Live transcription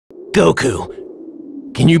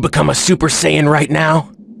Goku, can you become a Super Saiyan right now?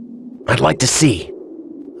 I'd like to see.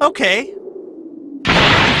 Okay.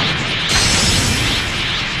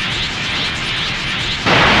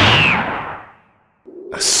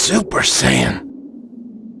 A Super Saiyan?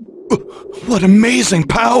 What amazing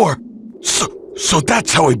power! So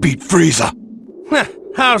that's how he beat Frieza!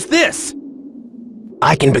 How's this?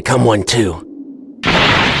 I can become one too.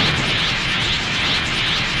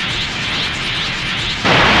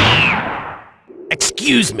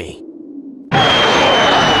 Excuse me.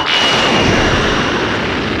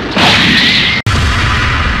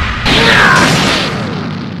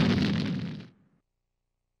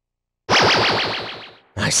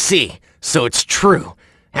 I see. So it's true.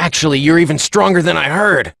 Actually, you're even stronger than I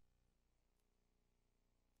heard.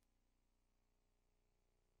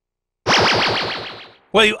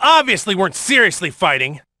 Well, you obviously weren't seriously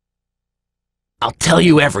fighting. I'll tell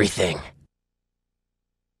you everything.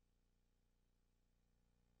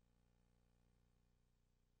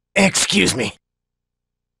 Excuse me.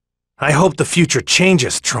 I hope the future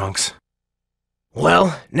changes, Trunks.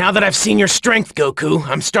 Well, now that I've seen your strength, Goku,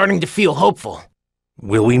 I'm starting to feel hopeful.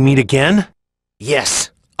 Will we meet again?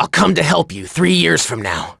 Yes, I'll come to help you 3 years from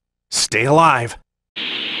now. Stay alive.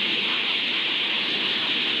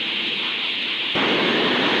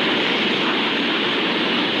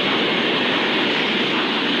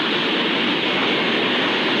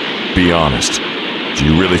 Be honest. Do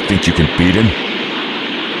you really think you can beat him?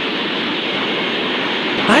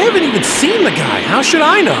 I haven't even seen the guy. How should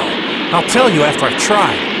I know? I'll tell you after I've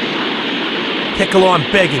tried. Piccolo, I'm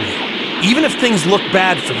begging you. Even if things look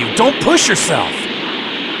bad for you, don't push yourself.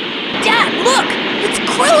 Dad, look! It's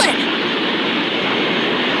Krillin!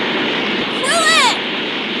 Krillin!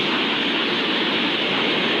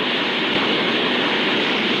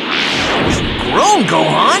 You've grown,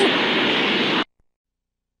 Gohan!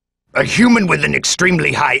 A human with an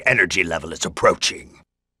extremely high energy level is approaching.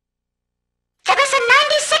 There is a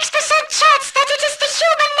 96% chance that it is the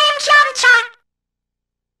human named Yamcha!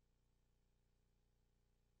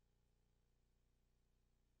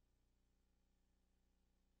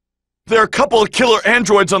 There are a couple of killer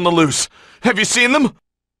androids on the loose. Have you seen them?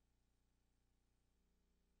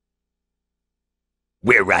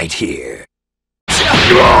 We're right here.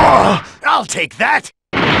 I'll take that!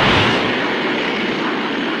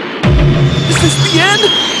 Is this the end?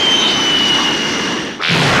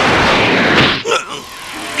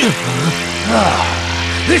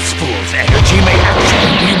 This fool's energy may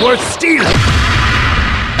actually be worth stealing!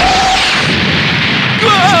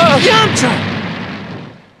 Yamcha!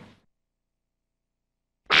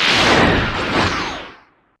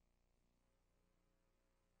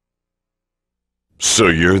 So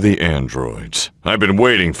you're the androids. I've been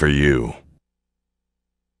waiting for you.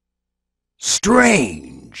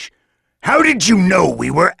 Strange. How did you know we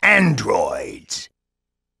were androids?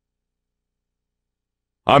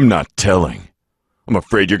 I'm not telling. I'm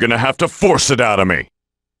afraid you're gonna have to force it out of me.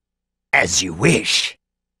 As you wish.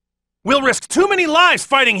 We'll risk too many lives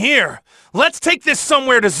fighting here. Let's take this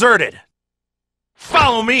somewhere deserted.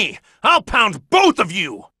 Follow me. I'll pound both of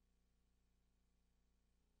you.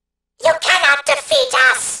 You cannot defeat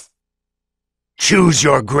us! Choose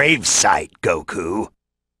your gravesite, Goku.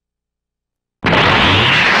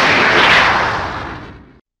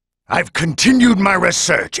 I've continued my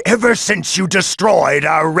research ever since you destroyed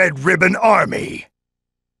our Red Ribbon Army.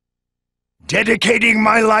 Dedicating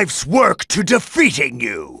my life's work to defeating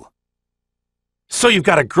you. So you've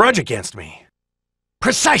got a grudge against me?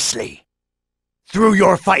 Precisely. Through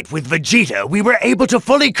your fight with Vegeta, we were able to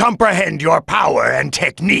fully comprehend your power and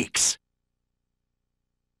techniques.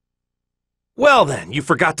 Well then, you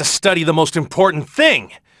forgot to study the most important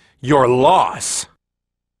thing. Your loss.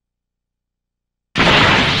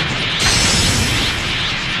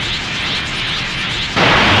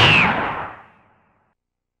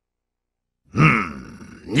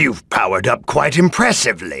 You've powered up quite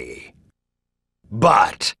impressively.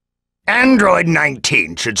 But Android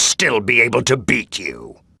 19 should still be able to beat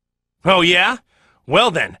you. Oh yeah? Well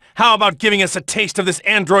then, how about giving us a taste of this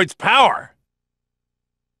android's power?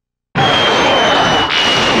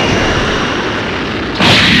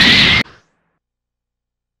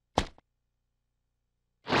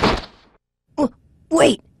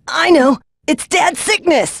 Wait, I know! It's Dad's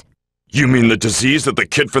sickness! You mean the disease that the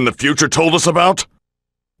kid from the future told us about?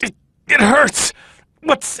 It hurts!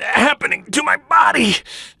 What's happening to my body?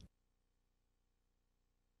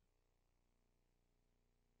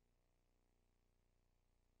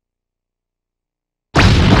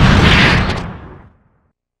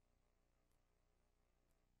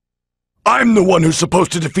 I'm the one who's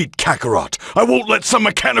supposed to defeat Kakarot. I won't let some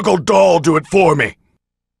mechanical doll do it for me.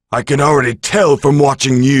 I can already tell from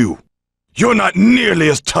watching you. You're not nearly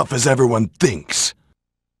as tough as everyone thinks.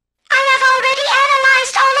 I have already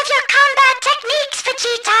analyzed all of your combat techniques,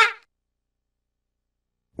 Vegeta.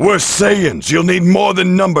 We're Saiyans. You'll need more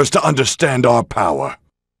than numbers to understand our power.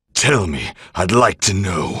 Tell me, I'd like to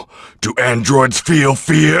know, do androids feel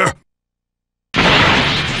fear?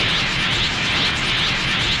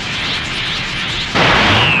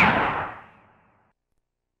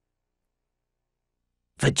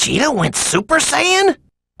 Vegeta went Super Saiyan?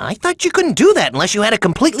 I thought you couldn't do that unless you had a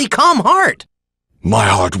completely calm heart. My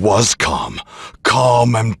heart was calm.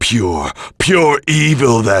 Calm and pure. Pure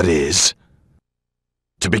evil, that is.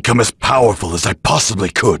 To become as powerful as I possibly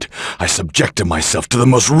could, I subjected myself to the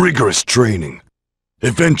most rigorous training.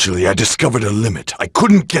 Eventually, I discovered a limit. I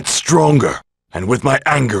couldn't get stronger. And with my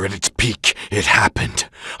anger at its peak, it happened.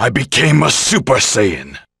 I became a Super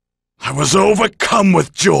Saiyan. I was overcome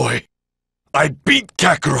with joy. I beat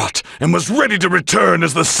Kakarot and was ready to return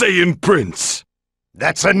as the Saiyan Prince.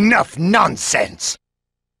 That's enough nonsense!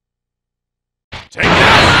 Take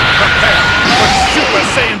that! Prepare for Super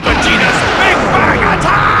Saiyan Vegeta's Big Bang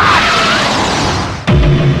Attack!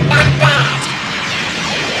 Not bad.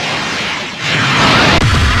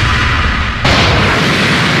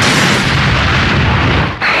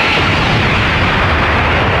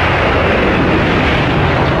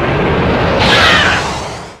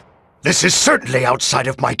 This is certainly outside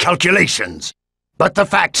of my calculations. But the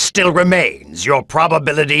fact still remains, your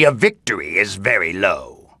probability of victory is very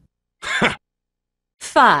low.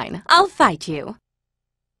 Fine, I'll fight you.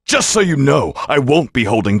 Just so you know, I won't be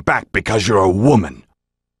holding back because you're a woman.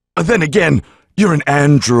 Then again, you're an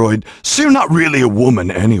android, so you're not really a woman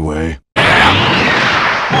anyway.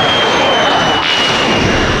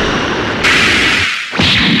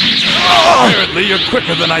 Apparently you're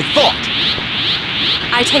quicker than I thought.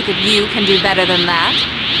 I take it you can do better than that?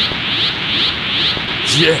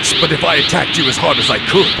 Yes, but if I attacked you as hard as I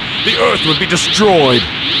could, the Earth would be destroyed.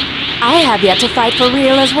 I have yet to fight for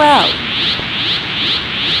real as well.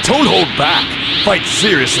 Don't hold back. Fight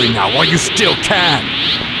seriously now while you still can.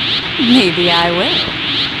 Maybe I will.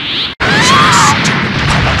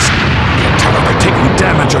 Can't tell if they're taking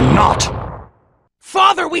damage or not.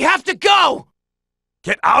 Father, we have to go!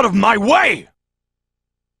 Get out of my way!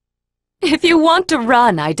 If you want to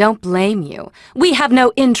run, I don't blame you. We have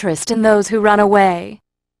no interest in those who run away.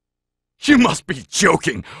 You must be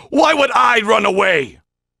joking. Why would I run away?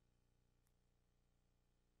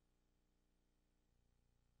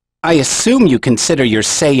 I assume you consider your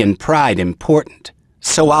Saiyan pride important,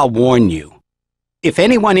 so I'll warn you. If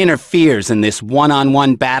anyone interferes in this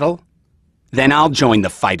one-on-one battle, then I'll join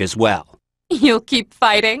the fight as well. You'll keep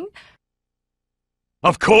fighting?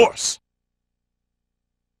 Of course.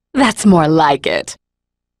 That's more like it.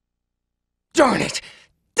 Darn it!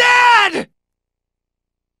 Dad!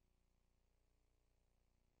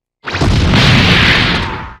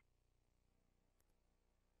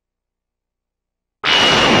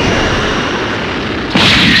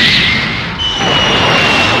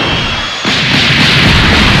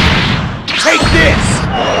 Take this!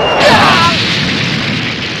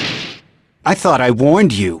 I thought I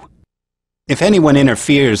warned you. If anyone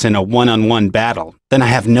interferes in a one-on-one battle, then I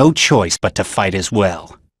have no choice but to fight as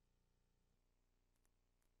well.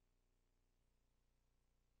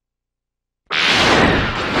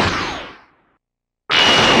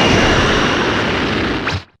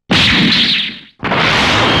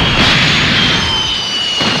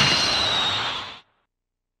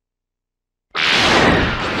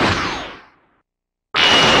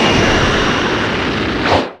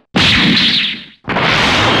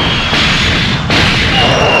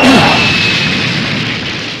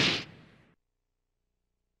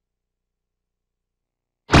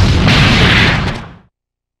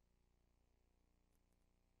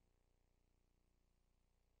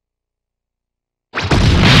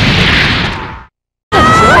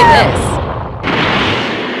 Enjoy this.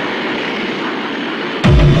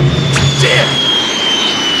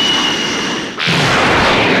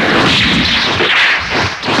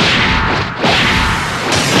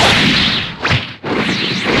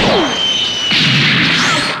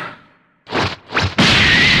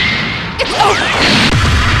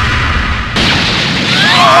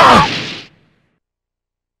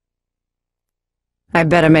 I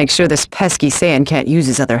better make sure this pesky Saiyan can't use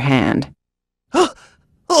his other hand. Oh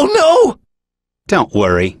no! Don't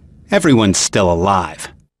worry, everyone's still alive.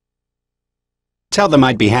 Tell them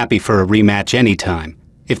I'd be happy for a rematch anytime,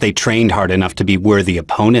 if they trained hard enough to be worthy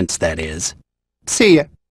opponents, that is. See ya.